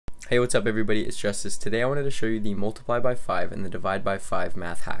Hey, what's up everybody, it's Justice. Today I wanted to show you the multiply by 5 and the divide by 5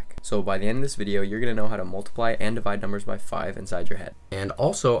 math hack. So by the end of this video, you're going to know how to multiply and divide numbers by 5 inside your head. And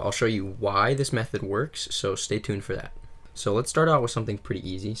also, I'll show you why this method works, so stay tuned for that. So let's start out with something pretty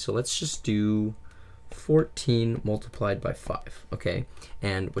easy. So let's just do 14 multiplied by 5, okay?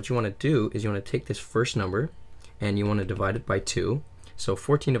 And what you want to do is you want to take this first number and you want to divide it by 2. So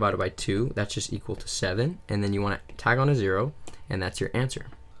 14 divided by 2, that's just equal to 7. And then you want to tag on a 0, and that's your answer.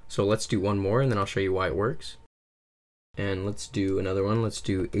 So let's do one more and then I'll show you why it works. And let's do another one. Let's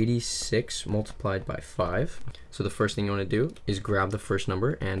do 86 multiplied by 5. So the first thing you want to do is grab the first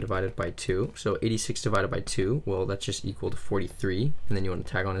number and divide it by 2. So 86 divided by 2, well, that's just equal to 43. And then you want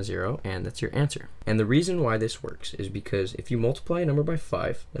to tag on a 0, and that's your answer. And the reason why this works is because if you multiply a number by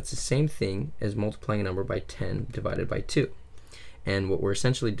 5, that's the same thing as multiplying a number by 10 divided by 2. And what we're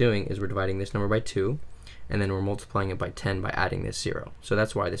essentially doing is we're dividing this number by 2, and then we're multiplying it by 10 by adding this 0. So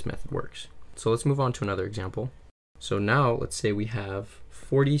that's why this method works. So let's move on to another example. So now let's say we have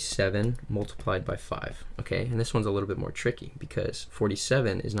 47 multiplied by 5, okay? And this one's a little bit more tricky because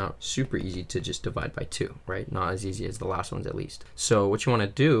 47 is not super easy to just divide by 2, right? Not as easy as the last ones at least. So what you want to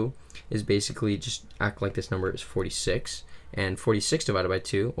do is basically just act like this number is 46, and 46 divided by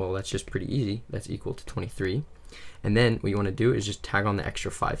 2, well, that's just pretty easy. That's equal to 23. And then what you want to do is just tag on the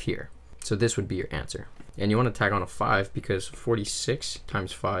extra 5 here. So this would be your answer. And you want to tag on a 5 because 46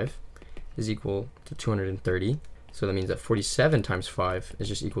 times 5 is equal to 230. So that means that 47 times 5 is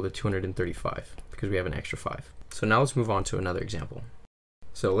just equal to 235 because we have an extra 5. So now let's move on to another example.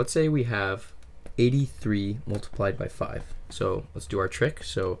 So let's say we have 83 multiplied by 5. So let's do our trick.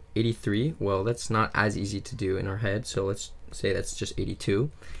 So 83, well, that's not as easy to do in our head. So let's say that's just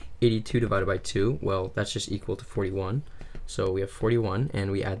 82. 82 divided by 2, well, that's just equal to 41. So we have 41,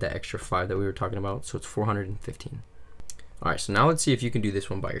 and we add that extra 5 that we were talking about, so it's 415. All right, so now let's see if you can do this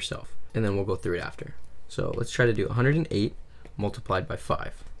one by yourself, and then we'll go through it after. So let's try to do 108 multiplied by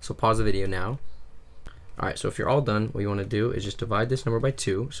 5. So pause the video now. All right, so if you're all done, what you want to do is just divide this number by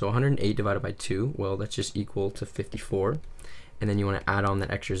 2. So 108 divided by 2, well, that's just equal to 54. And then you want to add on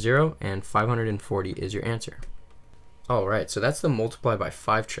that extra 0, and 540 is your answer. All right, so that's the multiply by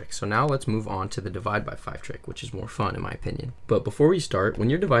 5 trick. So now let's move on to the divide by 5 trick, which is more fun in my opinion. But before we start, when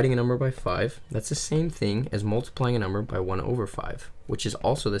you're dividing a number by 5, that's the same thing as multiplying a number by 1 over 5, which is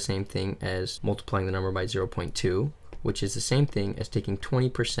also the same thing as multiplying the number by 0.2, which is the same thing as taking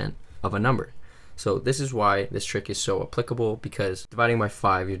 20% of a number. So this is why this trick is so applicable, because dividing by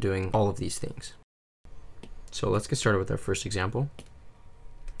 5, you're doing all of these things. So let's get started with our first example.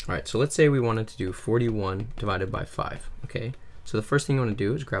 All right, so let's say we wanted to do 41 divided by 5, okay? So the first thing you want to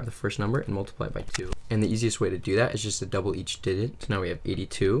do is grab the first number and multiply it by 2. And the easiest way to do that is just to double each digit. So now we have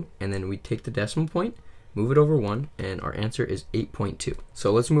 82, and then we take the decimal point, move it over 1, and our answer is 8.2.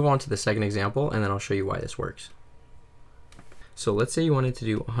 So let's move on to the second example, and then I'll show you why this works. So let's say you wanted to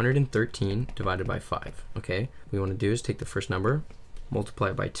do 113 divided by 5, okay? What we want to do is take the first number,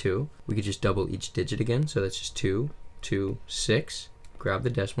 multiply it by 2. We could just double each digit again, so that's just 2, 2, 6. Grab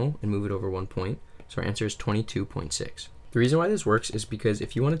the decimal and move it over 1 point. So our answer is 22.6. The reason why this works is because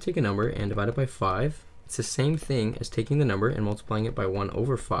if you want to take a number and divide it by 5, it's the same thing as taking the number and multiplying it by 1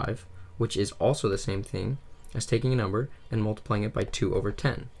 over 5, which is also the same thing as taking a number and multiplying it by 2 over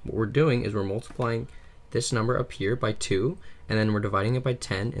 10. What we're doing is we're multiplying this number up here by 2, and then we're dividing it by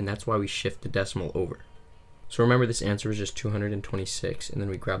 10, and that's why we shift the decimal over. So remember, this answer is just 226, and then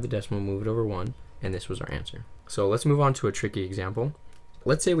we grab the decimal, move it over 1, and this was our answer. So let's move on to a tricky example.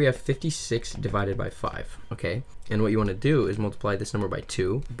 Let's say we have 56 divided by 5, okay? And what you want to do is multiply this number by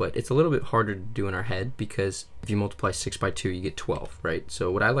 2, but it's a little bit harder to do in our head because if you multiply 6 by 2, you get 12, right? So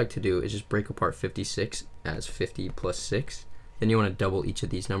what I like to do is just break apart 56 as 50 plus 6. Then you want to double each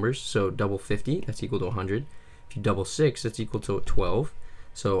of these numbers. So double 50, that's equal to 100. If you double 6, that's equal to 12.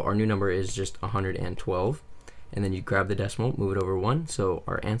 So our new number is just 112. And then you grab the decimal, move it over 1. So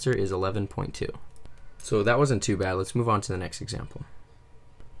our answer is 11.2. So that wasn't too bad. Let's move on to the next example.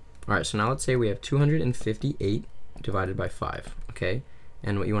 All right, so now let's say we have 258 divided by 5, okay?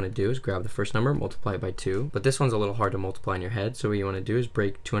 And what you want to do is grab the first number, multiply it by 2. But this one's a little hard to multiply in your head, so what you want to do is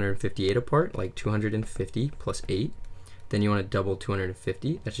break 258 apart, like 250 plus 8. Then you want to double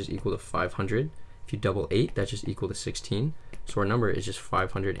 250, that's just equal to 500. If you double 8, that's just equal to 16. So our number is just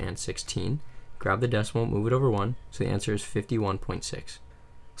 516. Grab the decimal, move it over 1, so the answer is 51.6.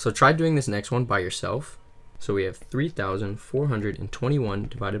 So try doing this next one by yourself. So we have 3,421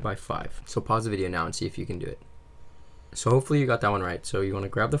 divided by 5. So pause the video now and see if you can do it. So hopefully you got that one right. So you want to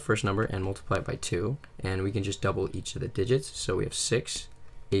grab the first number and multiply it by 2. And we can just double each of the digits. So we have 6,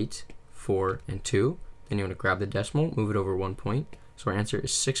 8, 4, and 2. Then you want to grab the decimal, move it over 1 point. So our answer is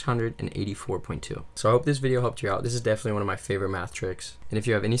 684.2. So I hope this video helped you out. This is definitely one of my favorite math tricks. And if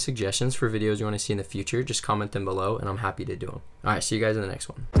you have any suggestions for videos you want to see in the future, just comment them below and I'm happy to do them. All right, see you guys in the next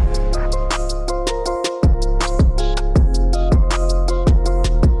one.